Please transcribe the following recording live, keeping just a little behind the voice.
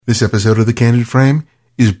This episode of The Candid Frame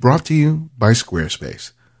is brought to you by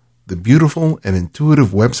Squarespace, the beautiful and intuitive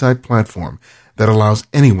website platform that allows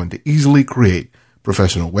anyone to easily create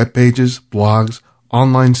professional web pages, blogs,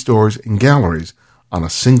 online stores, and galleries on a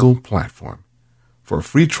single platform. For a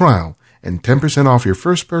free trial and 10% off your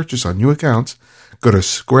first purchase on new accounts, go to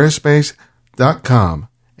squarespace.com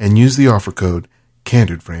and use the offer code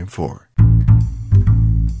CandidFrame4.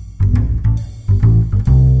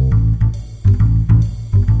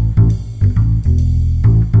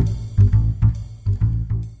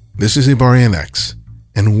 This is Ibarian X,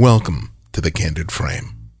 and welcome to The Candid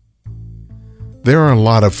Frame. There are a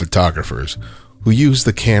lot of photographers who use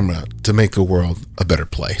the camera to make the world a better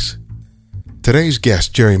place. Today's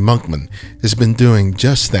guest, Jerry Monkman, has been doing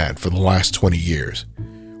just that for the last 20 years,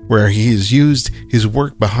 where he has used his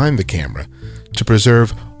work behind the camera to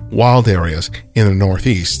preserve wild areas in the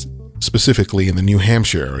Northeast, specifically in the New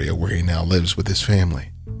Hampshire area where he now lives with his family.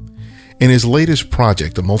 In his latest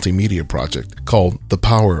project, a multimedia project called The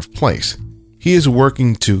Power of Place, he is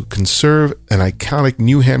working to conserve an iconic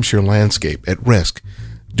New Hampshire landscape at risk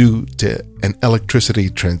due to an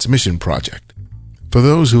electricity transmission project. For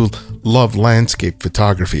those who love landscape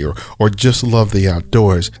photography or just love the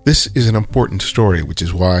outdoors, this is an important story, which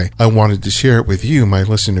is why I wanted to share it with you, my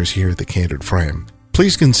listeners here at The Candid Frame.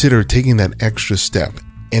 Please consider taking that extra step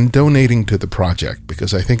and donating to the project,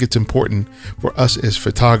 because I think it's important for us as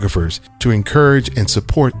photographers to encourage and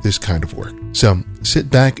support this kind of work. So sit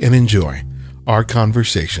back and enjoy our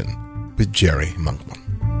conversation with Jerry Monkman.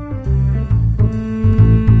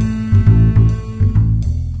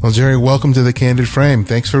 Well, Jerry, welcome to The Candid Frame.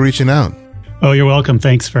 Thanks for reaching out. Oh, you're welcome.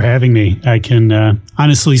 Thanks for having me. I can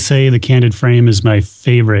honestly say The Candid Frame is my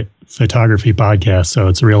favorite photography podcast, so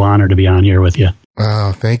it's a real honor to be on here with you.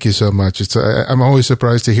 Oh, thank you so much. I'm always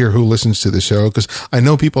surprised to hear who listens to the show, because I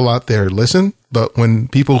know people out there listen, but when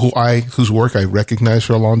people whose work I recognize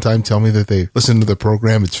for a long time tell me that they listen to the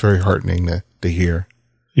program, it's very heartening to hear.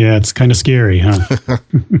 Yeah, it's kind of scary, huh?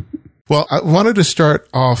 Well, I wanted to start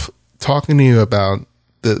off talking to you about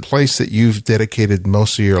the place that you've dedicated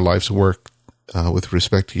most of your life's work with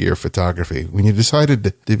respect to your photography. When you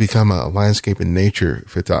decided to become a landscape and nature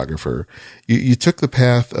photographer, you took the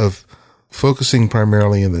path of focusing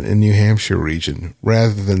primarily in the New Hampshire region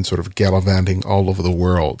rather than sort of gallivanting all over the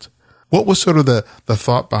world. What was sort of the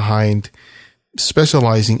thought behind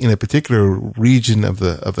specializing in a particular region of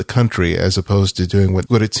the country as opposed to doing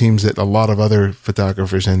what it seems that a lot of other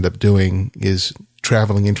photographers end up doing, is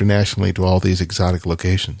traveling internationally to all these exotic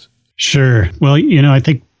locations? Sure. Well, I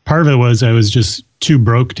think part of it was I was just too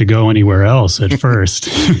broke to go anywhere else at first.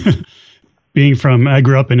 I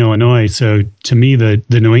grew up in Illinois, so to me, the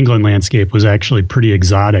New England landscape was actually pretty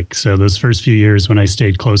exotic. So those first few years when I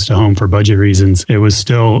stayed close to home for budget reasons, it was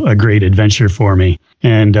still a great adventure for me.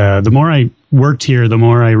 And the more I worked here, the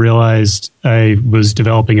more I realized I was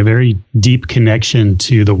developing a very deep connection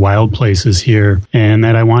to the wild places here, and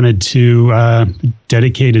that I wanted to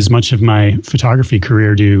dedicate as much of my photography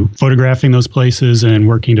career to photographing those places and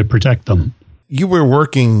working to protect them. You were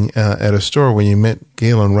working at a store when you met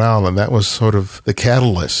Galen Rowell, and that was sort of the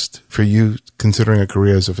catalyst for you considering a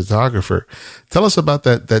career as a photographer. Tell us about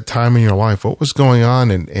that time in your life. What was going on,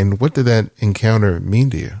 and what did that encounter mean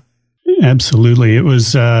to you? Absolutely. It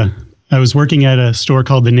was, I was working at a store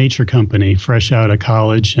called The Nature Company, fresh out of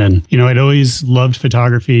college. And, I'd always loved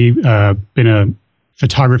photography, been a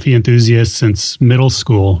photography enthusiast since middle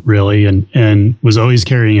school, really, and was always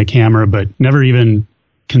carrying a camera, but never even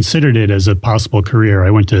considered it as a possible career. I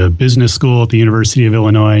went to business school at the University of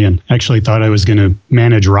Illinois and actually thought I was going to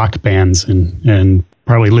manage rock bands and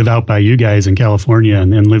probably live out by you guys in California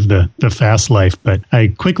and live the fast life. But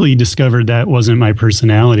I quickly discovered that wasn't my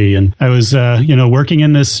personality. And I was, working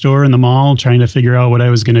in this store in the mall, trying to figure out what I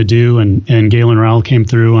was going to do. And Galen Rowell came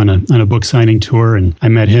through on a book signing tour, and I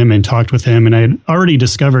met him and talked with him. And I had already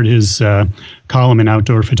discovered his column in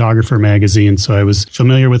Outdoor Photographer magazine. So I was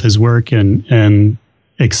familiar with his work and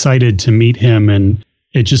excited to meet him. And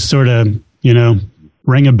it just sort of,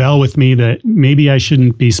 rang a bell with me that maybe I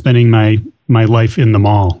shouldn't be spending my life in the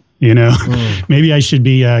mall. Maybe I should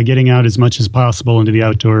be getting out as much as possible into the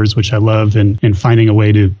outdoors, which I love, and finding a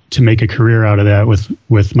way to make a career out of that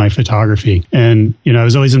with my photography. And, I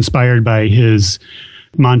was always inspired by his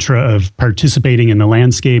mantra of participating in the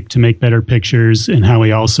landscape to make better pictures, and how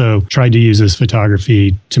he also tried to use his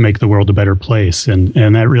photography to make the world a better place. And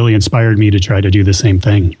that really inspired me to try to do the same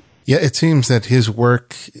thing. Yeah, it seems that his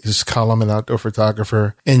work, his column in Outdoor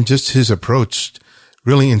Photographer, and just his approach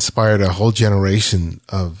really inspired a whole generation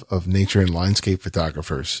of nature and landscape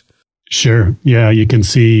photographers. Sure. Yeah, you can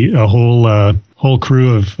see a whole whole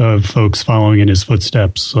crew of folks following in his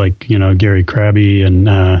footsteps, like, Gary Krabbe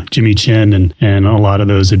and Jimmy Chin and a lot of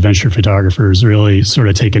those adventure photographers really sort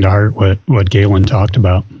of taken to heart what Galen talked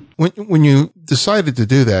about. When you decided to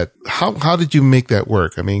do that, how did you make that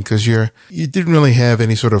work? I mean, because you didn't really have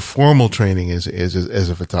any sort of formal training as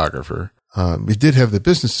a photographer. You did have the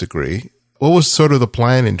business degree. What was sort of the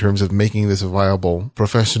plan in terms of making this a viable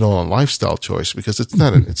professional and lifestyle choice? Because it's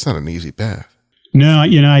not an easy path. No,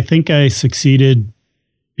 I think I succeeded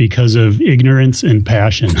because of ignorance and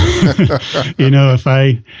passion.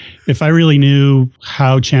 If I really knew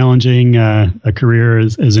how challenging a career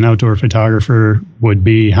as an outdoor photographer would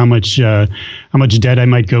be, how much debt I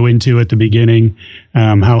might go into at the beginning,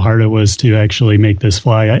 how hard it was to actually make this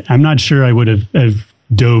fly, I'm not sure I would have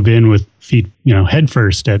dove in with feet, head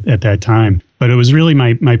first at that time. But it was really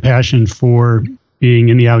my passion for being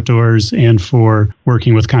in the outdoors and for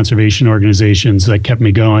working with conservation organizations that kept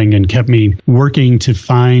me going and kept me working to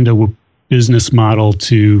find a business model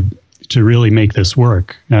to really make this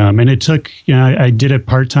work. And it took, I did it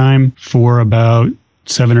part-time for about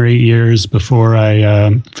 7 or 8 years before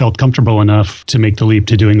I felt comfortable enough to make the leap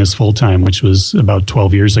to doing this full-time, which was about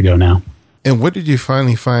 12 years ago now. And what did you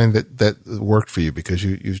finally find that worked for you? Because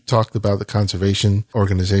you've talked about the conservation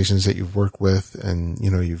organizations that you've worked with, and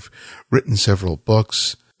you've written several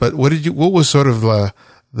books. But what was sort of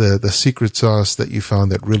the secret sauce that you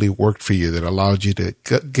found that really worked for you, that allowed you to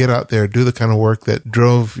get out there, do the kind of work that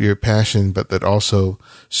drove your passion, but that also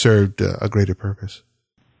served a greater purpose?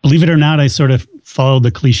 Believe it or not, I sort of followed the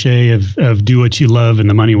cliche of do what you love and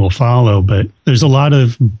the money will follow. But there's a lot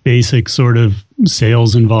of basic sort of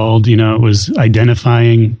sales involved. It was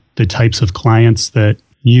identifying the types of clients that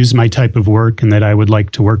use my type of work and that I would like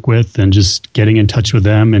to work with, and just getting in touch with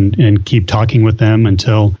them and keep talking with them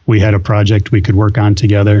until we had a project we could work on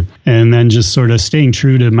together. And then just sort of staying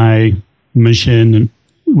true to my mission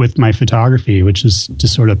with my photography, which is to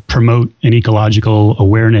sort of promote an ecological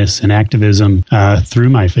awareness and activism through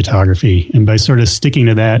my photography. And by sort of sticking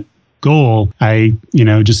to that goal, I,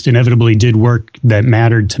 just inevitably did work that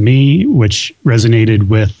mattered to me, which resonated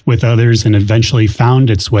with others, and eventually found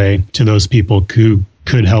its way to those people who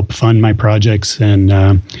could help fund my projects and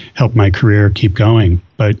help my career keep going.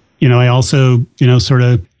 But, I also, sort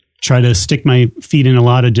of try to stick my feet in a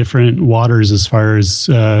lot of different waters as far as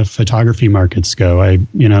photography markets go. I,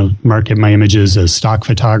 market my images as stock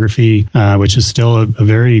photography, which is still a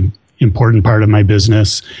very important part of my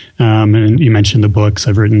business. And you mentioned the books.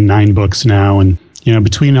 I've written 9 books now. And,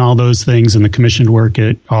 between all those things and the commissioned work,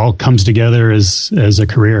 it all comes together as a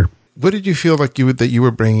career. What did you feel like that you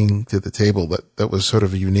were bringing to the table that was sort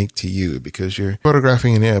of unique to you? Because you're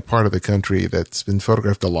photographing in a part of the country that's been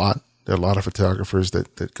photographed a lot. There are a lot of photographers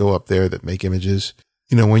that go up there that make images.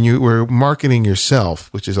 When you were marketing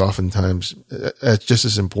yourself, which is oftentimes just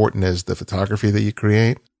as important as the photography that you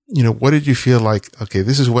create, what did you feel like, okay,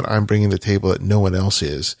 this is what I'm bringing to the table that no one else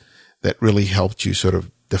is, that really helped you sort of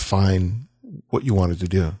define what you wanted to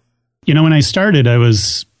do? When I started, I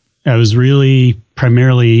was really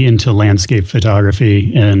primarily into landscape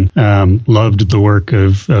photography and loved the work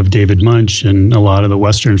of David Munch and a lot of the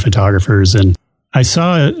Western photographers. And I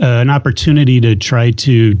saw an opportunity to try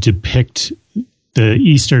to depict the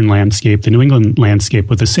Eastern landscape, the New England landscape,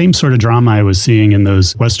 with the same sort of drama I was seeing in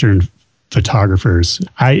those Western photographers.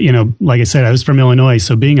 Like I said, I was from Illinois,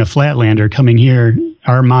 so being a flatlander coming here,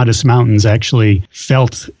 our modest mountains actually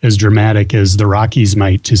felt as dramatic as the Rockies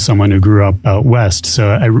might to someone who grew up out west. So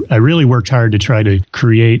I really worked hard to try to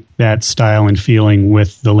create that style and feeling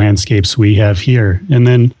with the landscapes we have here. And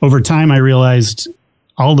then over time, I realized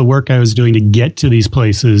all the work I was doing to get to these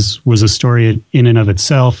places was a story in and of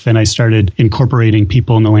itself. And I started incorporating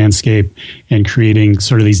people in the landscape and creating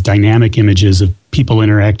sort of these dynamic images of people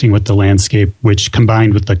interacting with the landscape, which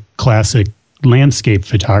combined with the classic landscape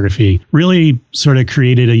photography really sort of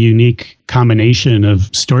created a unique combination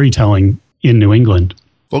of storytelling in New England.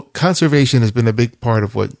 Well, conservation has been a big part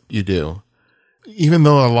of what you do. Even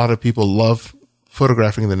though a lot of people love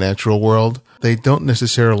photographing the natural world, they don't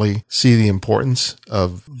necessarily see the importance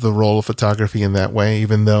of the role of photography in that way,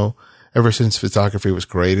 even though ever since photography was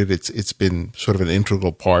created, it's been sort of an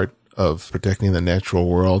integral part of protecting the natural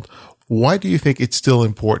world. Why do you think it's still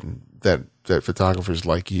important that photographers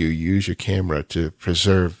like you use your camera to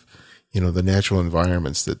preserve, the natural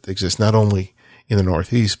environments that exist not only in the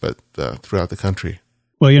Northeast, but throughout the country?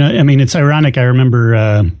 Well, it's ironic. I remember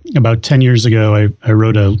about 10 years ago, I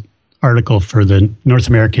wrote an article for the North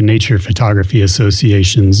American Nature Photography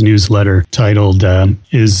Association's newsletter titled,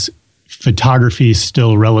 Is Photography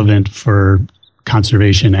Still Relevant for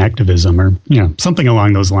conservation activism, or something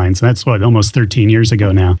along those lines. And that's almost 13 years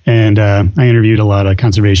ago now. And I interviewed a lot of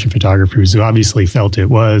conservation photographers who obviously felt it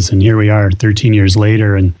was, and here we are 13 years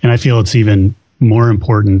later. And I feel it's even more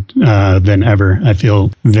important than ever. I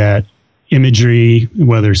feel that imagery,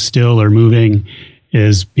 whether still or moving,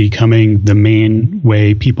 is becoming the main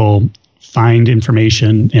way people find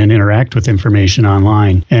information and interact with information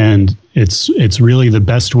online. And it's really the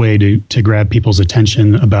best way to grab people's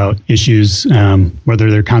attention about issues, whether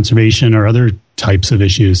they're conservation or other types of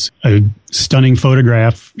issues. A stunning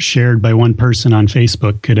photograph shared by one person on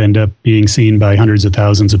Facebook could end up being seen by hundreds of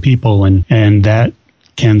thousands of people, and that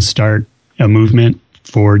can start a movement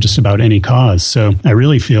for just about any cause. So I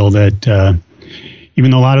really feel that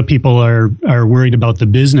even though a lot of people are worried about the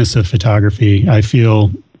business of photography, I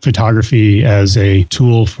feel photography as a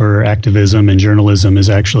tool for activism and journalism is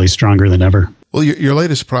actually stronger than ever. Well, your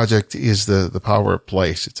latest project is the Power of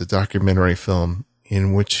Place. It's a documentary film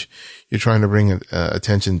in which you're trying to bring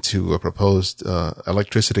attention to a proposed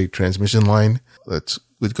electricity transmission line that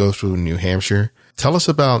would go through New Hampshire. Tell us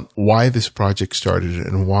about why this project started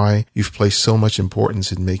and why you've placed so much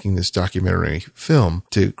importance in making this documentary film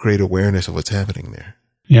to create awareness of what's happening there.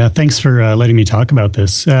 Yeah, thanks for letting me talk about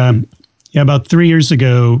this. About 3 years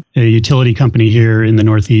ago, a utility company here in the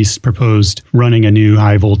Northeast proposed running a new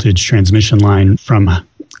high voltage transmission line from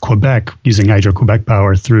Quebec using Hydro-Quebec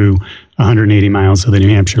power through 180 miles of the New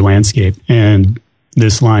Hampshire landscape. And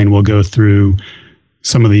this line will go through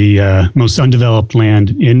some of the most undeveloped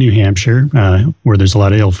land in New Hampshire, where there's a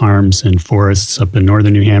lot of hill farms and forests up in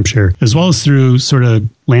northern New Hampshire, as well as through sort of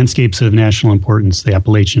landscapes of national importance, the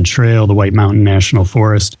Appalachian Trail, the White Mountain National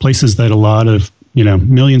Forest, places that a lot of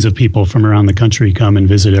millions of people from around the country come and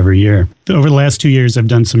visit every year. Over the last 2 years, I've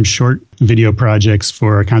done some short video projects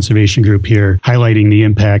for a conservation group here, highlighting the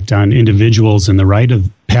impact on individuals and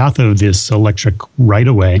the path of this electric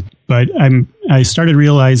right-of-way. But I started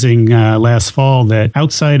realizing last fall that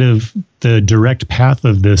outside of the direct path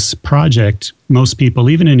of this project, most people,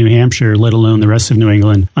 even in New Hampshire, let alone the rest of New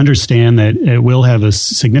England, understand that it will have a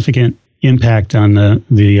significant impact on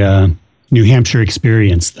the New Hampshire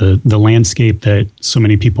experience, the landscape that so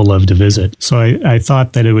many people love to visit. So I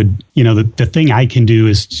thought that it would, the thing I can do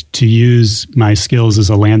is to use my skills as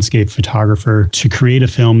a landscape photographer to create a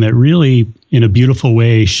film that really, in a beautiful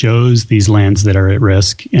way, shows these lands that are at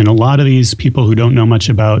risk. And a lot of these people who don't know much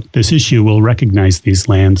about this issue will recognize these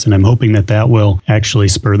lands. And I'm hoping that will actually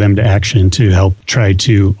spur them to action to help try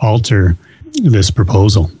to alter this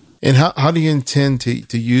proposal. And how do you intend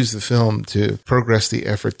to use the film to progress the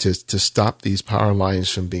effort to stop these power lines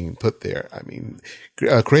from being put there? I mean,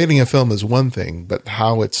 creating a film is one thing, but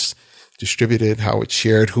how it's distributed, how it's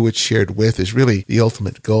shared, who it's shared with is really the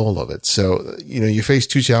ultimate goal of it. So, you face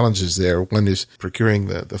two challenges there. One is procuring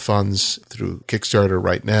the funds through Kickstarter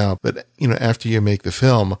right now. But, after you make the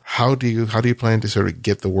film, how do you plan to sort of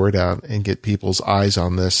get the word out and get people's eyes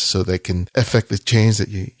on this so they can affect the change that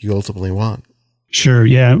you ultimately want? Sure.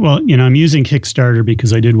 Yeah. Well, I'm using Kickstarter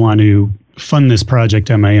because I did want to fund this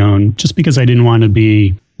project on my own, just because I didn't want to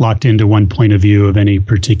be locked into one point of view of any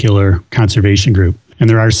particular conservation group. And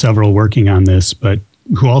there are several working on this, but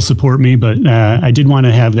who all support me. But I did want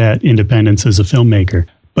to have that independence as a filmmaker.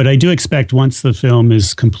 But I do expect once the film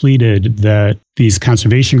is completed that these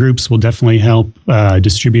conservation groups will definitely help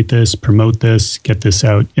distribute this, promote this, get this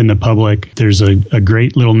out in the public. There's a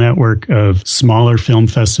great little network of smaller film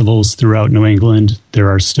festivals throughout New England. There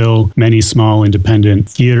are still many small independent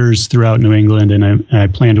theaters throughout New England, and I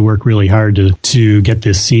plan to work really hard to get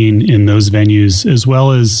this seen in those venues, as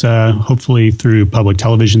well as hopefully through public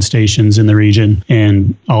television stations in the region,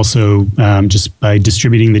 and also just by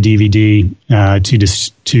distributing the DVD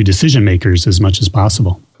to decision makers as much as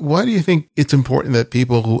possible. Why do you think it's important that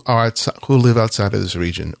people who live outside of this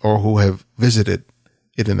region or who have visited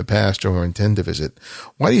it in the past or intend to visit,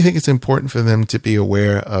 why do you think it's important for them to be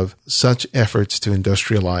aware of such efforts to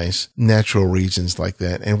industrialize natural regions like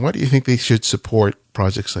that? And why do you think they should support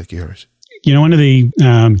projects like yours? One of the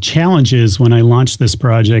challenges when I launched this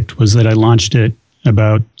project was that I launched it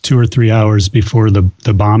about 2 or 3 hours before the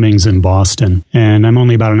bombings in Boston. And I'm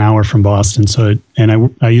only about an hour from Boston.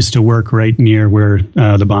 I used to work right near where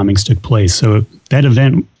the bombings took place. So that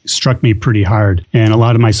event struck me pretty hard. And a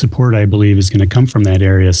lot of my support, I believe, is going to come from that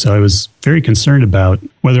area. So I was very concerned about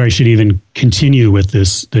whether I should even continue with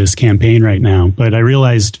this campaign right now. But I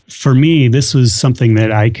realized for me, this was something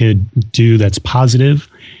that I could do that's positive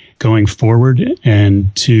going forward,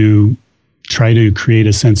 and to try to create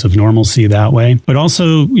a sense of normalcy that way. But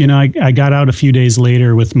also, I got out a few days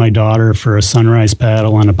later with my daughter for a sunrise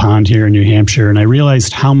paddle on a pond here in New Hampshire, and I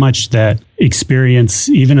realized how much that experience,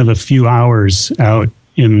 even of a few hours out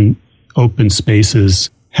in open spaces,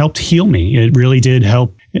 helped heal me. It really did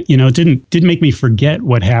help. You know, it didn't make me forget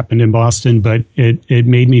what happened in Boston, but it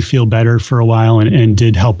made me feel better for a while and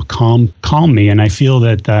did help calm me. And I feel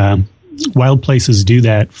that wild places do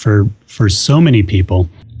that for so many people.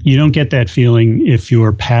 You don't get that feeling if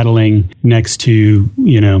you're paddling next to,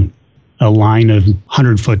 you know, a line of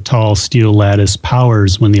 100-foot tall steel lattice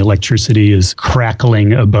powers when the electricity is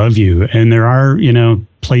crackling above you. And there are, you know,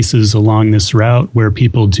 places along this route where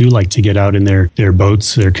people do like to get out in their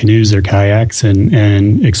boats, their canoes, their kayaks,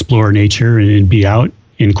 and explore nature and be out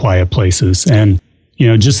in quiet places. And, you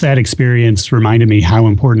know, just that experience reminded me how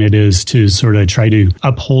important it is to sort of try to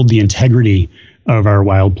uphold the integrity of our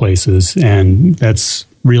wild places. And that's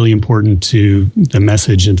really important to the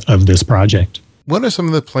message of this project. What are some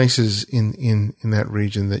of the places in that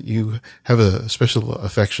region that you have a special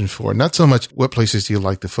affection for? Not so much what places do you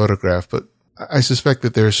like to photograph, but I suspect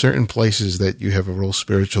that there are certain places that you have a real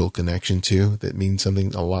spiritual connection to that mean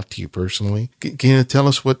something a lot to you personally. Can you tell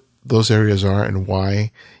us what those areas are and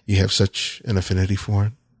why you have such an affinity for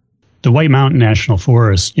it? The White Mountain National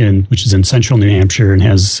Forest, which is in central New Hampshire and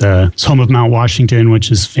it's home of Mount Washington,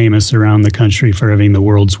 which is famous around the country for having the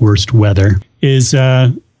world's worst weather, is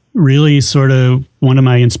really sort of one of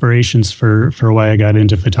my inspirations for why I got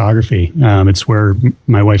into photography. It's where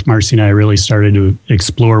my wife Marcy and I really started to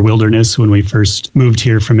explore wilderness when we first moved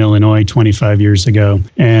here from Illinois 25 years ago.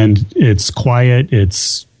 And it's quiet,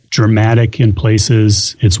 it's dramatic in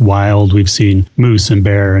places, it's wild. We've seen moose and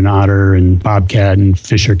bear and otter and bobcat and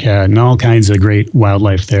fisher cat and all kinds of great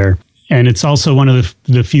wildlife there. And it's also one of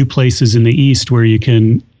the few places in the East where you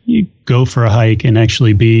go for a hike and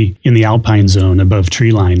actually be in the alpine zone above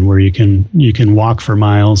tree line, where you can walk for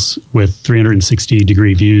miles with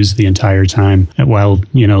 360-degree views the entire time while,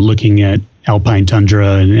 you know, looking at alpine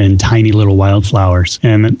tundra and tiny little wildflowers.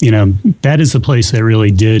 And, you know, that is the place that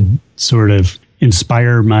really did sort of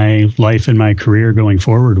inspire my life and my career going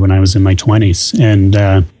forward when I was in my 20s.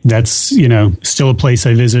 And that's, you know, still a place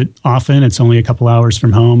I visit often. It's only a couple hours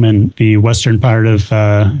from home, and the western part of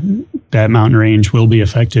that mountain range will be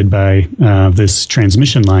affected by this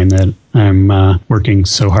transmission line that I'm working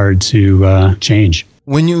so hard to change.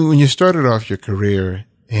 When you started off your career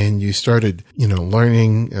and you started, you know,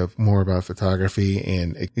 learning more about photography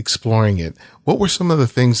and exploring it, what were some of the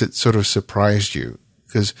things that sort of surprised you?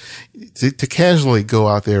 Because to casually go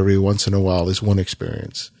out there every once in a while is one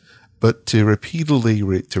experience, but to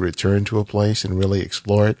repeatedly to return to a place and really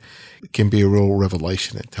explore it can be a real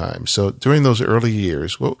revelation at times. So during those early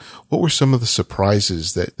years, what were some of the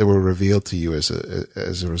surprises that were revealed to you as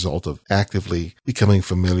a result of actively becoming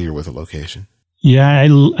familiar with a location? Yeah,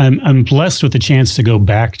 I'm blessed with the chance to go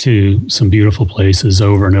back to some beautiful places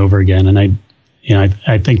over and over again, and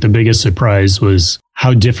I think the biggest surprise was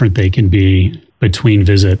how different they can be between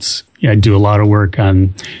visits. I do a lot of work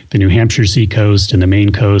on the New Hampshire seacoast and the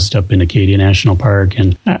Maine coast up in Acadia National Park.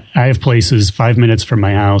 And I have places 5 minutes from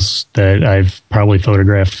my house that I've probably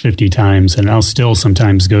photographed 50 times. And I'll still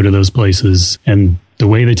sometimes go to those places. And the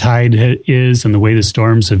way the tide is and the way the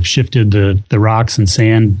storms have shifted the rocks and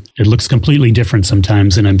sand, it looks completely different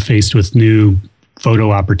sometimes. And I'm faced with new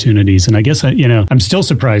photo opportunities. And I guess, I'm still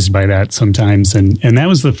surprised by that sometimes. And that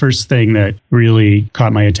was the first thing that really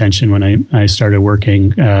caught my attention when I started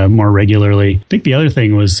working more regularly. I think the other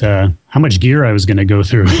thing was how much gear I was going to go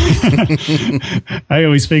through. I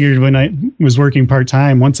always figured when I was working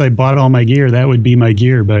part-time, once I bought all my gear, that would be my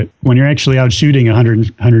gear. But when you're actually out shooting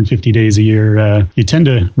 150 days a year, you tend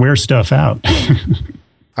to wear stuff out.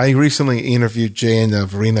 I recently interviewed Jay and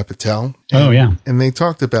Verena Patel. Oh, yeah. And they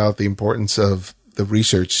talked about the importance of the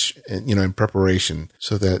research, and preparation,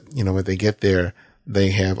 so that, when they get there,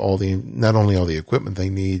 they have not only all the equipment they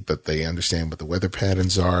need, but they understand what the weather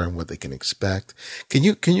patterns are and what they can expect. Can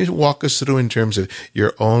you walk us through in terms of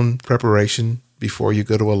your own preparation before you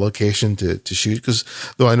go to a location to shoot? Because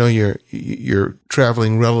though I know you're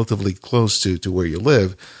traveling relatively close to where you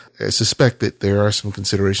live, I suspect that there are some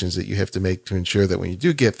considerations that you have to make to ensure that when you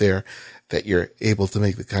do get there, that you're able to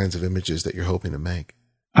make the kinds of images that you're hoping to make.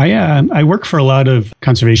 I work for a lot of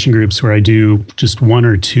conservation groups where I do just 1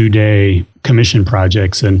 or 2 day commission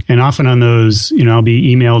projects. And often on those, I'll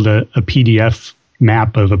be emailed a PDF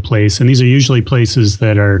map of a place. And these are usually places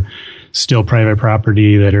that are still private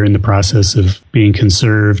property that are in the process of being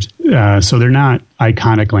conserved. So they're not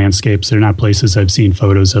iconic landscapes. They're not places I've seen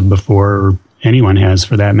photos of before, or anyone has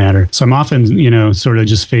for that matter. So I'm often, sort of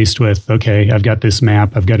just faced with, okay, I've got this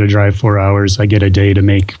map. I've got to drive 4 hours. I get a day to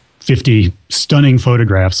make 50 stunning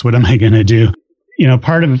photographs. What am I going to do?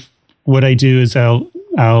 Part of what I do is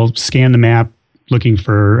I'll scan the map, looking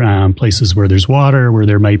for places where there's water, where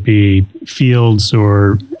there might be fields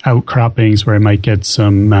or outcroppings where I might get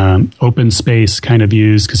some open space kind of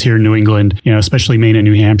views. Because here in New England, especially Maine and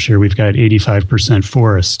New Hampshire, we've got 85%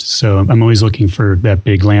 forest. So I'm always looking for that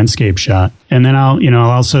big landscape shot. And then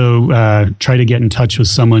I'll also try to get in touch with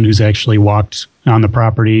someone who's actually walked on the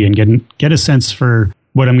property and get a sense for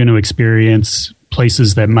what I'm going to experience,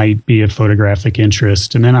 places that might be of photographic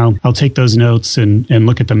interest. And then I'll take those notes and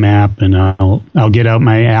look at the map, and I'll get out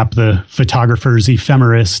my app, the Photographer's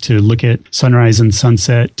Ephemeris, to look at sunrise and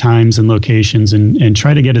sunset times and locations and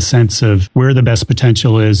try to get a sense of where the best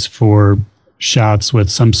potential is for shots with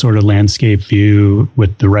some sort of landscape view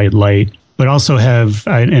with the right light, but also have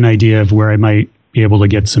an idea of where I might be able to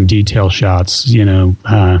get some detail shots,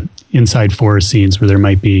 inside forest scenes where there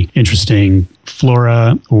might be interesting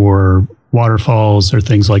flora or waterfalls or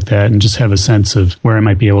things like that, and just have a sense of where I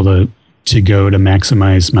might be able to go to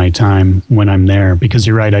maximize my time when I'm there. Because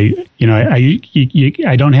you're right, I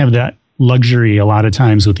don't have that luxury a lot of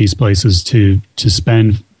times with these places to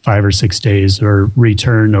spend 5 or 6 days or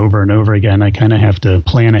return over and over again. I kind of have to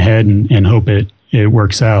plan ahead and hope it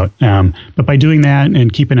works out. But by doing that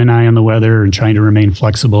and keeping an eye on the weather and trying to remain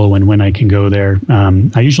flexible when I can go there,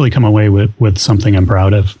 I usually come away with something I'm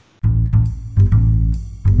proud of.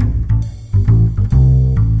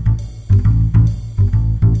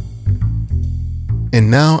 And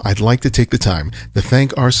now I'd like to take the time to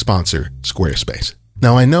thank our sponsor, Squarespace.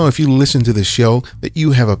 Now, I know if you listen to this show that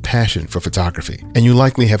you have a passion for photography, and you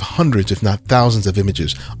likely have hundreds, if not thousands, of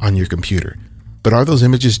images on your computer. But are those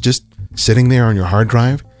images just sitting there on your hard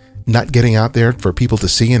drive, not getting out there for people to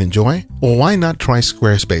see and enjoy? Well, why not try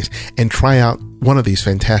Squarespace and try out one of these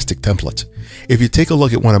fantastic templates? If you take a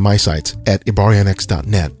look at one of my sites at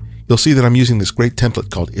ibarianx.net, you'll see that I'm using this great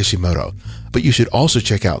template called Ishimoto. But you should also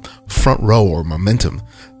check out Front Row or Momentum.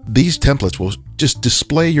 These templates will just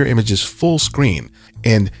display your images full screen,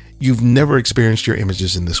 and you've never experienced your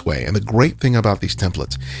images in this way. And the great thing about these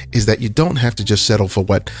templates is that you don't have to just settle for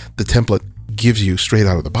what the template gives you straight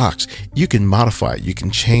out of the box. You can modify it. You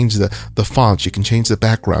can change the fonts. You can change the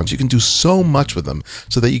backgrounds. You can do so much with them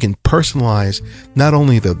so that you can personalize not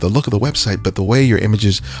only the look of the website, but the way your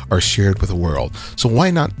images are shared with the world. So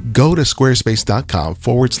why not go to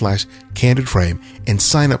squarespace.com/candidframe and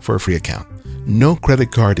sign up for a free account. No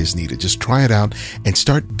credit card is needed. Just try it out and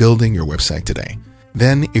start building your website today.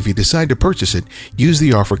 Then, if you decide to purchase it, use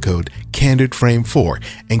the offer code CANDIDFRAME4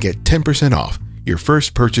 and get 10% off your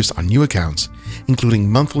first purchase on new accounts,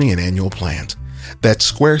 including monthly and annual plans.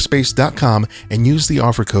 That's squarespace.com and use the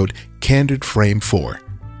offer code CANDIDFRAME4.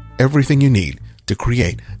 Everything you need to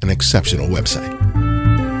create an exceptional website.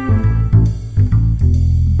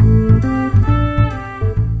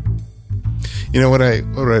 You know what I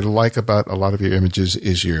like about a lot of your images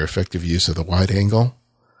is your effective use of the wide angle.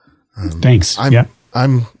 Thanks.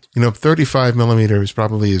 I'm 35 millimeter is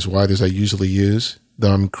probably as wide as I usually use,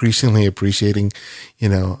 though I'm increasingly appreciating,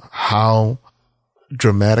 how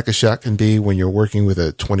dramatic a shot can be when you're working with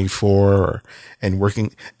a 24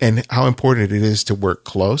 and how important it is to work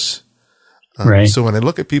close. Right. So when I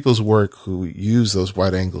look at people's work who use those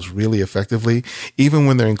wide angles really effectively, even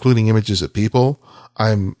when they're including images of people,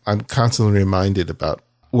 I'm constantly reminded about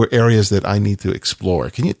where areas that I need to explore.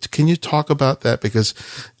 Can you talk about that? Because,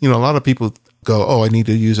 a lot of people go, oh, I need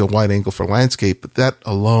to use a wide angle for landscape, but that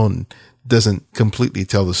alone doesn't completely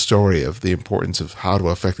tell the story of the importance of how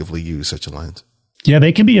to effectively use such a lens. Yeah,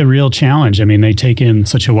 they can be a real challenge. I mean, they take in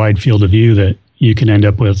such a wide field of view that you can end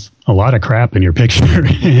up with a lot of crap in your picture,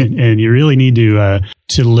 and you really need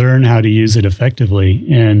to learn how to use it effectively.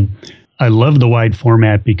 And I love the wide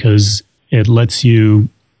format because it lets you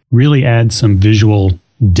really add some visual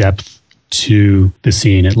depth to the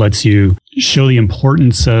scene. It lets you show the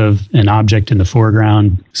importance of an object in the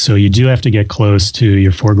foreground. So you do have to get close to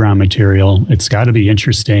your foreground material. It's got to be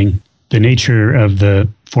interesting. The nature of the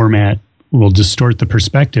format will distort the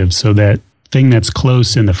perspective so that thing that's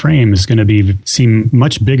close in the frame is going to seem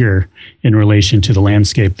much bigger in relation to the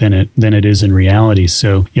landscape than it is in reality.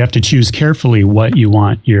 So you have to choose carefully what you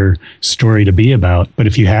want your story to be about. But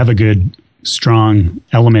if you have a good, strong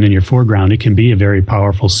element in your foreground, it can be a very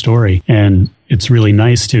powerful story. And it's really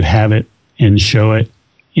nice to have it and show it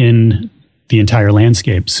in the entire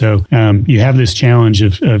landscape. So you have this challenge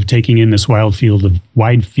of taking in this wide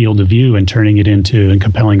field of view and turning it into a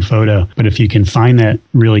compelling photo. But if you can find that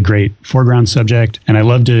really great foreground subject, and I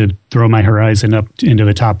love to throw my horizon up into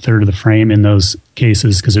the top third of the frame in those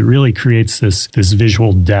cases, because it really creates this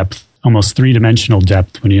visual depth, almost three-dimensional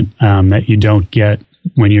depth when that you don't get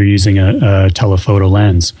when you're using a telephoto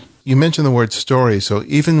lens. You mentioned the word story. So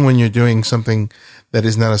even when you're doing something that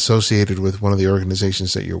is not associated with one of the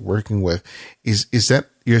organizations that you're working with, is that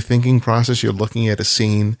your thinking process? You're looking at a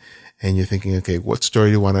scene and you're thinking, okay, what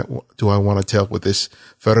story do I want to tell with this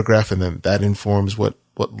photograph? And then that informs what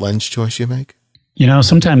lens choice you make?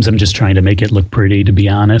 Sometimes I'm just trying to make it look pretty, to be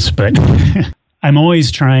honest, but I'm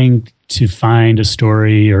always trying to find a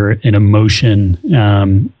story or an emotion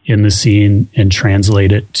in the scene and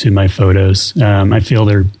translate it to my photos. I feel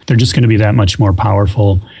they're just going to be that much more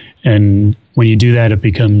powerful. And when you do that, it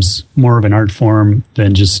becomes more of an art form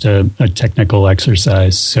than just a technical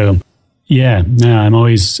exercise. So, yeah, no, I'm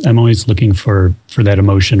always looking for that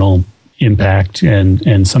emotional impact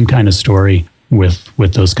and some kind of story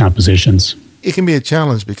with those compositions. It can be a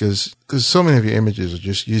challenge because so many of your images are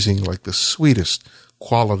just using like the sweetest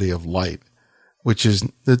quality of light, which is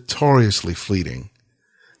notoriously fleeting.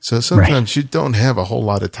 So sometimes you don't have a whole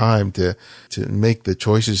lot of time to make the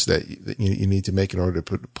choices that you need to make in order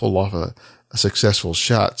to pull off a successful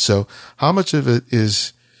shot. So how much of it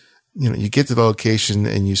is, you get to the location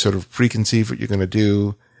and you sort of preconceive what you're going to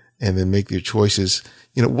do and then make your choices.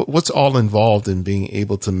 What's all involved in being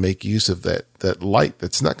able to make use of that light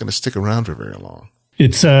that's not going to stick around for very long?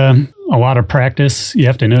 It's a lot of practice. You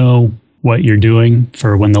have to know what you're doing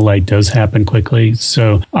for when the light does happen quickly.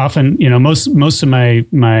 So often, most of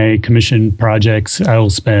my commission projects, I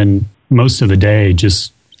will spend most of the day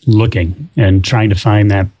just looking and trying to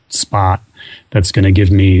find that spot that's going to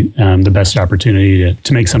give me the best opportunity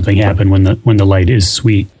to make something happen when the light is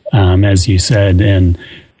sweet, as you said. And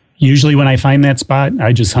usually when I find that spot,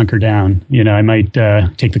 I just hunker down. I might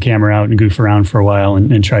take the camera out and goof around for a while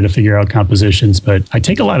and try to figure out compositions. But I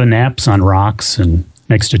take a lot of naps on rocks and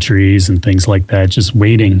next to trees and things like that, just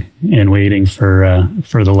waiting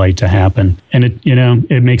for the light to happen. And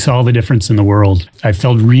it makes all the difference in the world. I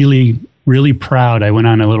felt really, really proud. I went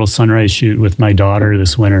on a little sunrise shoot with my daughter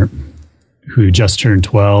this winter, who just turned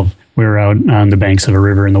 12. We were out on the banks of a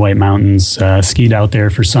river in the White Mountains, skied out there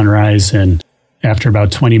for sunrise, and after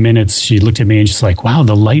about 20 minutes, she looked at me and she's like, wow,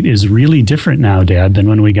 the light is really different now, Dad, than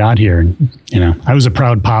when we got here. And, I was a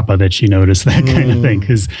proud papa that she noticed that kind of thing.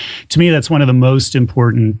 Because to me, that's one of the most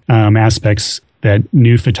important aspects that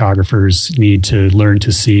new photographers need to learn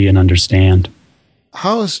to see and understand.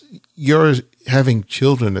 How has your having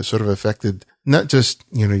children has sort of affected not just,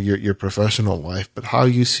 your professional life, but how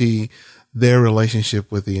you see their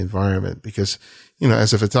relationship with the environment? Because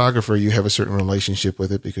as a photographer, you have a certain relationship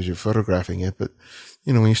with it because you're photographing it. But,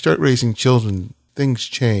 when you start raising children, things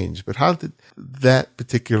change. But how did that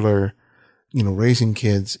particular, raising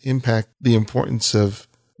kids impact the importance of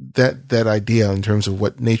that idea in terms of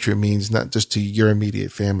what nature means, not just to your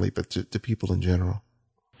immediate family, but to people in general?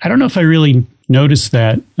 I don't know if I really noticed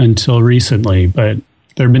that until recently, but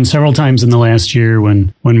there have been several times in the last year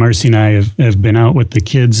when Marcy and I have been out with the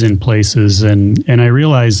kids in places, and I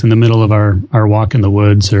realized in the middle of our walk in the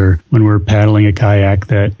woods or when we're paddling a kayak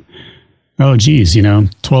that, oh, geez,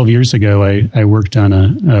 12 years ago, I worked on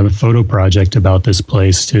a photo project about this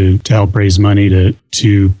place to help raise money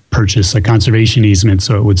to purchase a conservation easement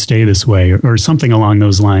so it would stay this way or something along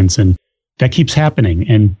those lines. And that keeps happening.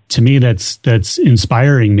 And to me, that's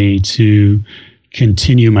inspiring me to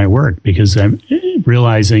continue my work because I'm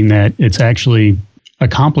realizing that it's actually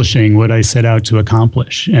accomplishing what I set out to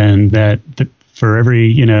accomplish. And that for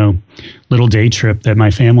every, little day trip that my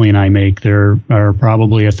family and I make, there are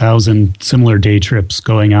probably 1,000 similar day trips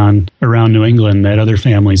going on around New England that other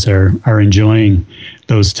families are enjoying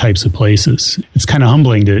those types of places. It's kind of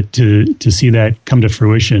humbling to see that come to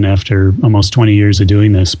fruition after almost 20 years of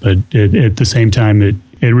doing this. But at the same time, it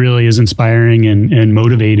really is inspiring and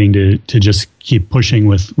motivating to just keep pushing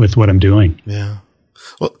with what I'm doing. Yeah.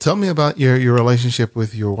 Well, tell me about your relationship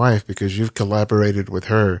with your wife, because you've collaborated with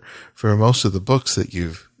her for most of the books that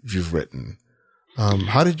you've written.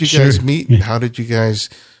 How did you guys meet, and how did you guys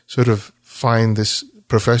sort of find this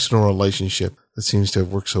professional relationship that seems to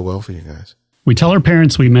have worked so well for you guys? We tell our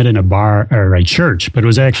parents we met in a bar or a church, but it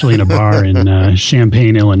was actually in a bar in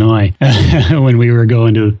Champaign, Illinois, when we were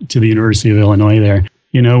going to the University of Illinois there.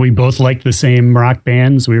 We both liked the same rock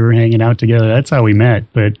bands. We were hanging out together. That's how we met.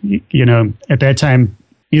 But, at that time,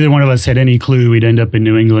 neither one of us had any clue we'd end up in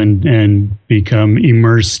New England and become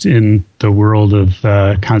immersed in the world of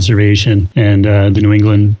conservation and the New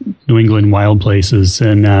England wild places.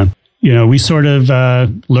 And, we sort of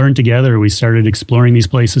learned together. We started exploring these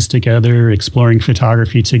places together, exploring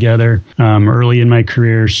photography together. Early in my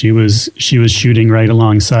career, she was shooting right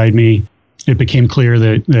alongside me. it became clear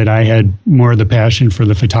that I had more of the passion for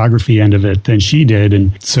the photography end of it than she did.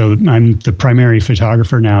 And so I'm the primary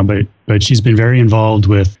photographer now, but she's been very involved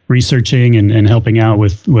with researching and helping out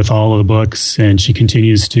with all of the books. And she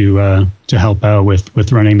continues to help out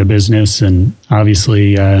with running the business. And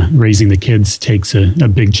obviously raising the kids takes a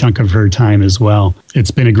big chunk of her time as well.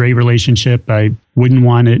 It's been a great relationship. I wouldn't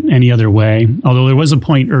want it any other way. Although there was a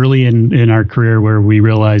point early in our career where we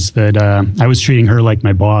realized that I was treating her like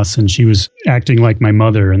my boss and she was acting like my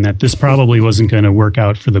mother, and that this probably wasn't going to work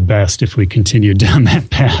out for the best if we continued down that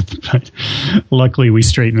path. But luckily we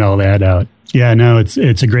straightened all that out. Yeah, no, it's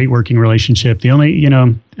a great working relationship. The only,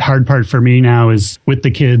 hard part for me now is with the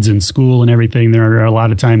kids and school and everything. There are a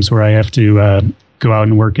lot of times where I have to go out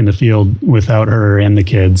and work in the field without her and the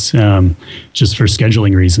kids, just for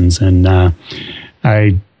scheduling reasons. And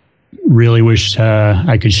I really wish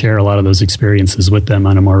I could share a lot of those experiences with them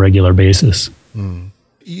on a more regular basis.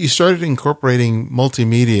 You started incorporating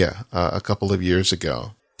multimedia a couple of years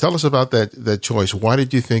ago. Tell us about that choice. Why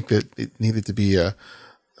did you think that it needed to be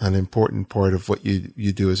an important part of what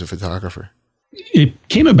you do as a photographer? It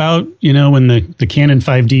came about, when the Canon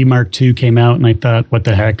 5D Mark II came out, and I thought, what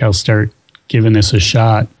the heck, I'll start giving this a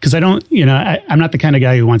shot. Because I don't, I'm not the kind of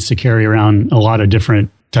guy who wants to carry around a lot of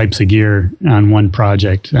different types of gear on one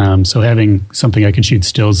project. So having something I could shoot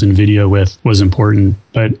stills and video with was important.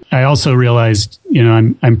 But I also realized,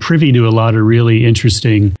 I'm privy to a lot of really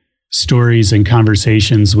interesting stories and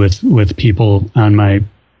conversations with people on my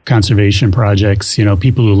conservation projects,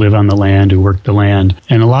 people who live on the land, who work the land.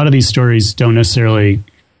 And a lot of these stories don't necessarily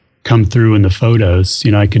come through in the photos.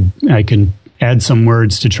 I can add some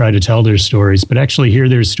words to try to tell their stories, but actually hearing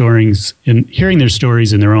their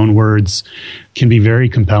stories in their own words can be very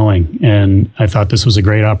compelling. And I thought this was a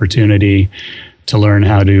great opportunity to learn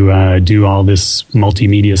how to do all this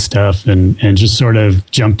multimedia stuff, and just sort of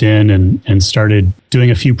jumped in and started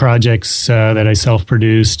doing a few projects that I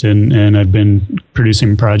self-produced, and I've been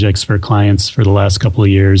producing projects for clients for the last couple of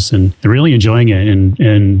years, and really enjoying it,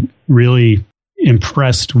 and really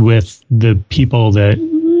impressed with the people that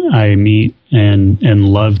I meet and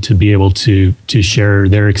love to be able to share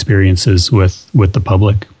their experiences with the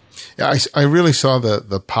public. Yeah, I really saw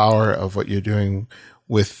the power of what you're doing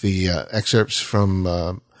with the excerpts from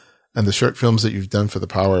and the short films that you've done for The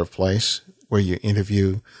Power of Place, where you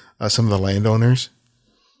interview some of the landowners.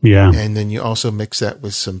 Yeah. And then you also mix that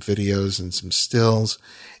with some videos and some stills.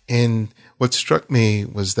 And what struck me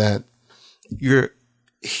was that you're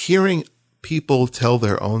hearing people tell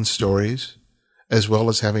their own stories, as well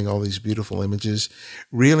as having all these beautiful images,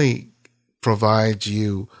 really provides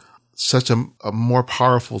you such a more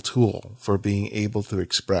powerful tool for being able to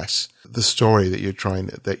express the story that you're trying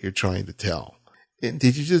to tell. And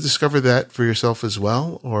did you discover that for yourself as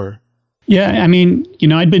well, or? Yeah,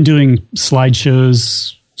 I'd been doing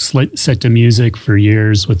slideshows set to music for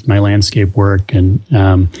years with my landscape work, and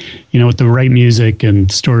with the right music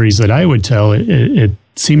and stories that I would tell, it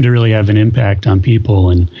seemed to really have an impact on people,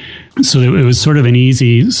 and so it was sort of an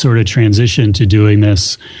easy sort of transition to doing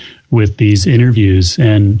this with these interviews.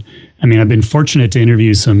 And I've been fortunate to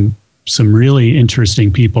interview some really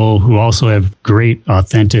interesting people who also have great,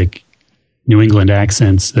 authentic New England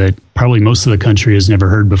accents that probably most of the country has never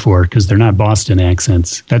heard before, because they're not Boston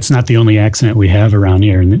accents. That's not the only accent we have around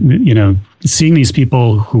here. And, seeing these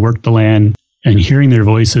people who work the land and hearing their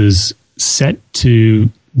voices set to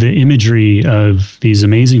the imagery of these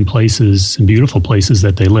amazing places and beautiful places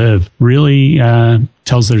that they live really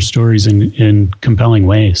tells their stories in compelling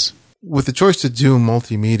ways. With the choice to do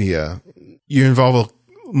multimedia, you involve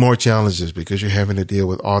more challenges because you're having to deal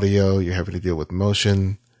with audio, you're having to deal with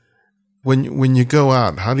motion. When you go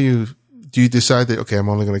out, how do you decide that, okay, I'm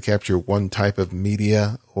only going to capture one type of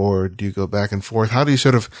media, or do you go back and forth? How do you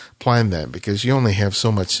sort of plan that? Because you only have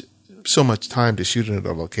so much time to shoot at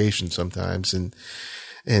a location sometimes,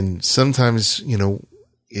 and sometimes,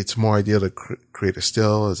 it's more ideal to create a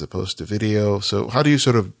still as opposed to video. So how do you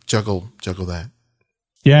sort of juggle that?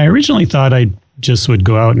 Yeah, I originally thought I just would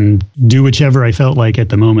go out and do whichever I felt like at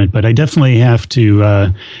the moment, but I definitely have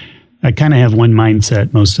to, I kind of have one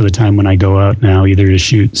mindset most of the time when I go out now, either to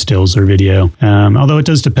shoot stills or video. Although it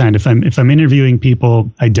does depend. If I'm interviewing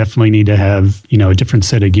people, I definitely need to have, a different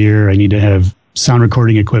set of gear. I need to have sound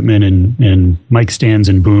recording equipment and mic stands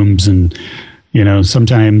and booms, and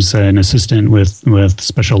sometimes an assistant with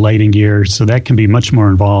special lighting gear. So that can be much more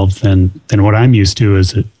involved than what I'm used to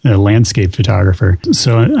as a landscape photographer.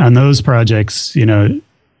 So on those projects,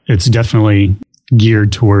 it's definitely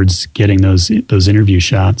geared towards getting those interview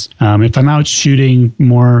shots. If I'm out shooting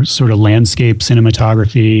more sort of landscape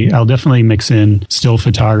cinematography, I'll definitely mix in still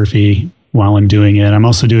photography while I'm doing it. I'm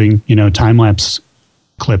also doing, time-lapse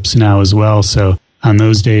clips now as well. So on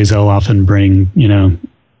those days, I'll often bring,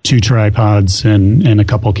 2 tripods and a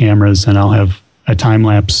couple cameras, and I'll have a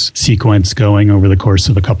time-lapse sequence going over the course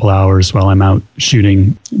of a couple hours while I'm out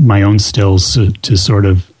shooting my own stills to sort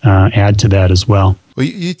of add to that as well. Well,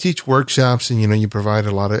 you teach workshops and, you provide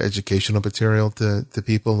a lot of educational material to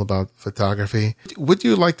people about photography. What do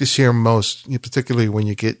you like to share most, particularly when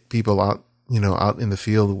you get people out, out in the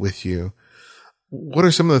field with you? What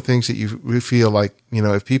are some of the things that you feel like,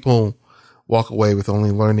 if people walk away with only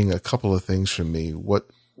learning a couple of things from me, what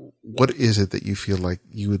is it that you feel like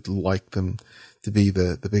you would like them to be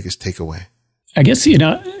the biggest takeaway? I guess,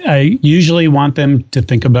 I usually want them to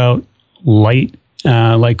think about light,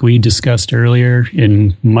 like we discussed earlier,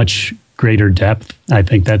 in much greater depth. I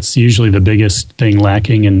think that's usually the biggest thing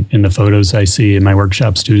lacking in the photos I see in my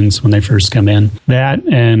workshop students when they first come in. That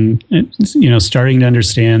and, starting to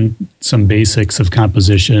understand some basics of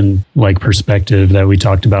composition, like perspective that we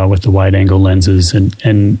talked about with the wide angle lenses.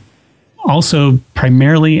 And also,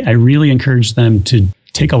 primarily, I really encourage them to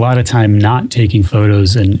take a lot of time not taking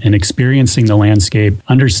photos and experiencing the landscape,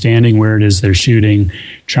 understanding where it is they're shooting,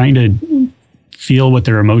 trying to feel what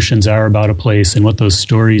their emotions are about a place and what those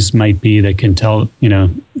stories might be that can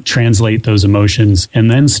translate those emotions, and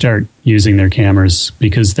then start using their cameras,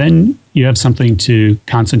 because then you have something to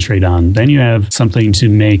concentrate on. Then you have something to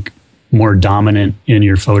make more dominant in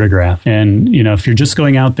your photograph. And, if you're just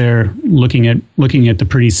going out there looking at the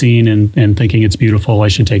pretty scene and thinking it's beautiful, I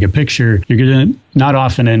should take a picture, you're going to not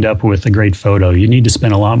often end up with a great photo. You need to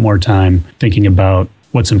spend a lot more time thinking about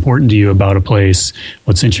what's important to you about a place,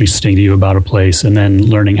 what's interesting to you about a place, and then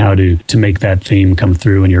learning how to make that theme come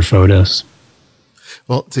through in your photos.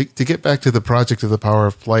 Well, to get back to the project of the Power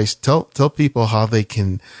of Place, tell people how they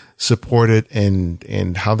can support it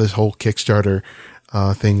and how this whole Kickstarter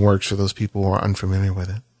thing works for those people who are unfamiliar with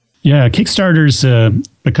it. Yeah, Kickstarter's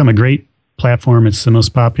become a great platform. It's the most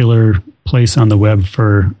popular place on the web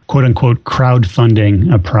for quote unquote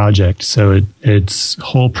crowdfunding a project. So its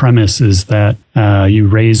whole premise is that you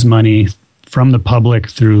raise money from the public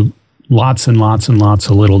through lots and lots and lots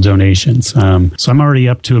of little donations. So I'm already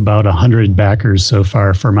up to about 100 backers so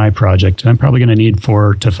far for my project. I'm probably going to need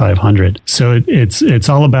 400 to 500. So it's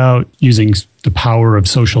all about using the power of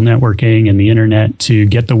social networking and the internet to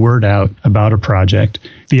get the word out about a project.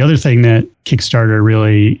 The other thing that Kickstarter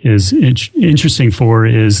really is interesting for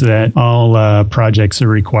is that all projects are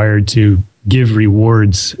required to give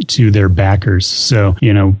rewards to their backers. So,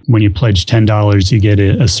 when you pledge $10, you get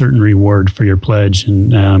a certain reward for your pledge,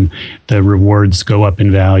 and the rewards go up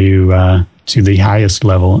in value to the highest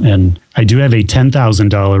level. And I do have a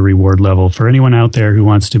 $10,000 reward level for anyone out there who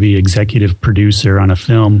wants to be executive producer on a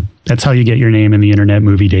film. That's how you get your name in the Internet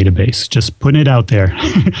Movie Database. Just putting it out there.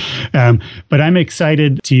 But I'm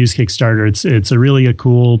excited to use Kickstarter. It's a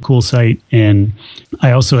cool site. And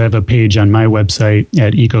I also have a page on my website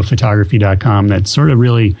at ecophotography.com that sort of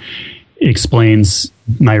really explains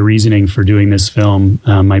my reasoning for doing this film,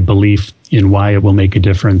 my belief in why it will make a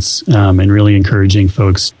difference, and really encouraging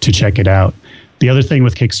folks to check it out. The other thing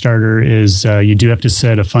with Kickstarter is you do have to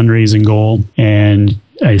set a fundraising goal and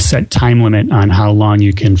a set time limit on how long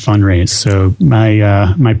you can fundraise. So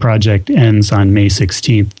my project ends on May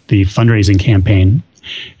 16th. The fundraising campaign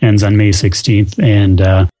ends on May 16th,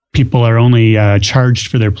 and people are only charged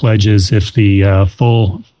for their pledges if the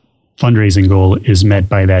full fundraising goal is met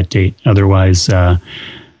by that date. Otherwise,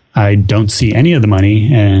 I don't see any of the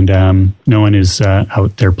money, and no one is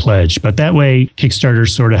out their pledge. But that way, Kickstarter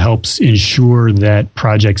sort of helps ensure that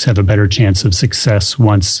projects have a better chance of success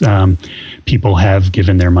once people have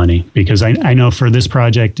given their money. Because I know for this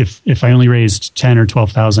project, if I only raised $10,000 or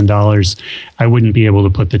 $12,000, I wouldn't be able to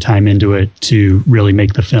put the time into it to really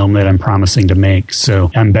make the film that I'm promising to make.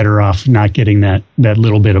 So I'm better off not getting that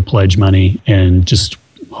little bit of pledge money and just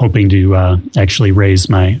hoping to actually raise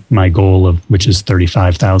my goal of which is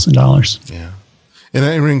 $35,000. Yeah. And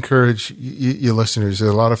I encourage you listeners, there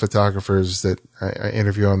are a lot of photographers that I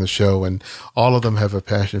interview on the show, and all of them have a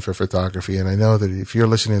passion for photography. And I know that if you're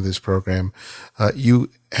listening to this program, you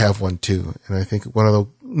have one too. And I think one of the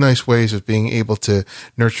nice ways of being able to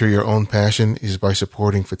nurture your own passion is by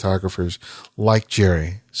supporting photographers like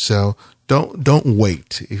Jerry. So don't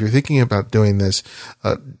wait. If you're thinking about doing this,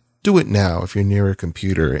 do it now if you're near a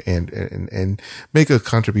computer, and make a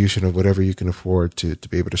contribution of whatever you can afford to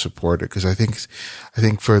be able to support it. Because I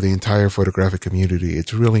think for the entire photographic community,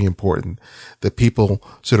 it's really important that people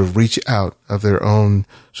sort of reach out of their own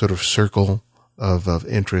sort of circle of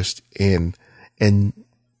interest and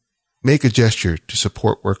make a gesture to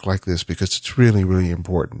support work like this, because it's really, really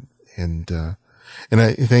important. And And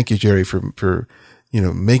I thank you, Jerry, for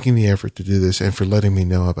making the effort to do this and for letting me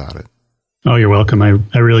know about it. Oh, you're welcome.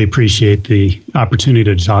 I really appreciate the opportunity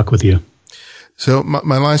to talk with you. So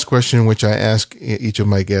my last question, which I ask each of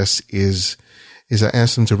my guests, is I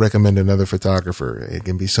ask them to recommend another photographer. It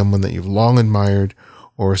can be someone that you've long admired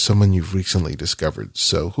or someone you've recently discovered.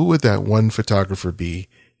 So who would that one photographer be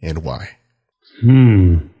and why?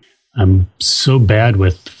 I'm so bad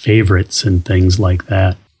with favorites and things like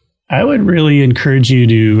that. I would really encourage you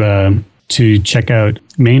to check out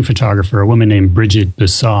Maine photographer, a woman named Bridget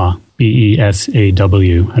Besaw,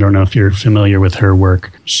 Besaw. I don't know if you're familiar with her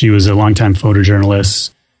work. She was a longtime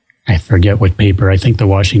photojournalist. I forget what paper. I think the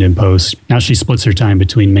Washington Post. Now she splits her time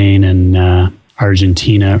between Maine and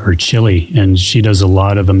Argentina or Chile, and she does a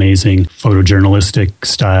lot of amazing photojournalistic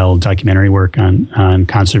style documentary work on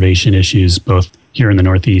conservation issues, both here in the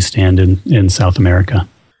Northeast and in South America.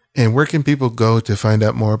 And where can people go to find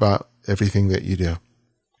out more about everything that you do?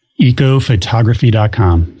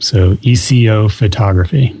 ecophotography.com. So ECO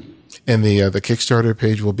Photography. And the Kickstarter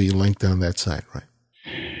page will be linked on that site, right?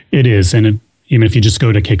 It is. And even if you just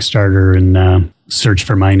go to Kickstarter and search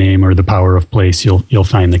for my name or The Power of Place, you'll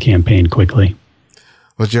find the campaign quickly.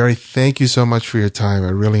 Well, Jerry, thank you so much for your time. I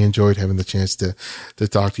really enjoyed having the chance to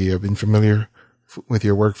talk to you. I've been familiar with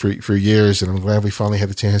your work for years, and I'm glad we finally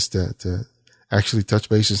had a chance to actually touch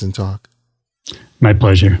bases and talk. My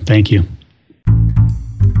pleasure. Thank you.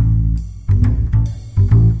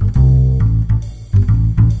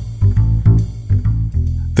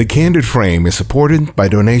 The Candid Frame is supported by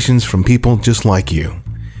donations from people just like you.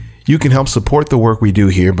 You can help support the work we do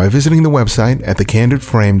here by visiting the website at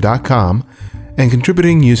thecandidframe.com and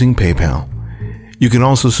contributing using PayPal. You can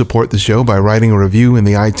also support the show by writing a review in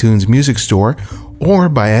the iTunes Music Store or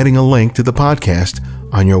by adding a link to the podcast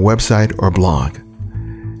on your website or blog.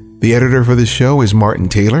 The editor for this show is Martin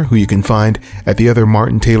Taylor, who you can find at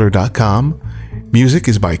theothermartintaylor.com. Music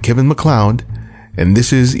is by Kevin MacLeod, and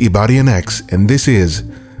this is Ibarian X, and this is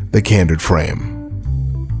The Candid Frame.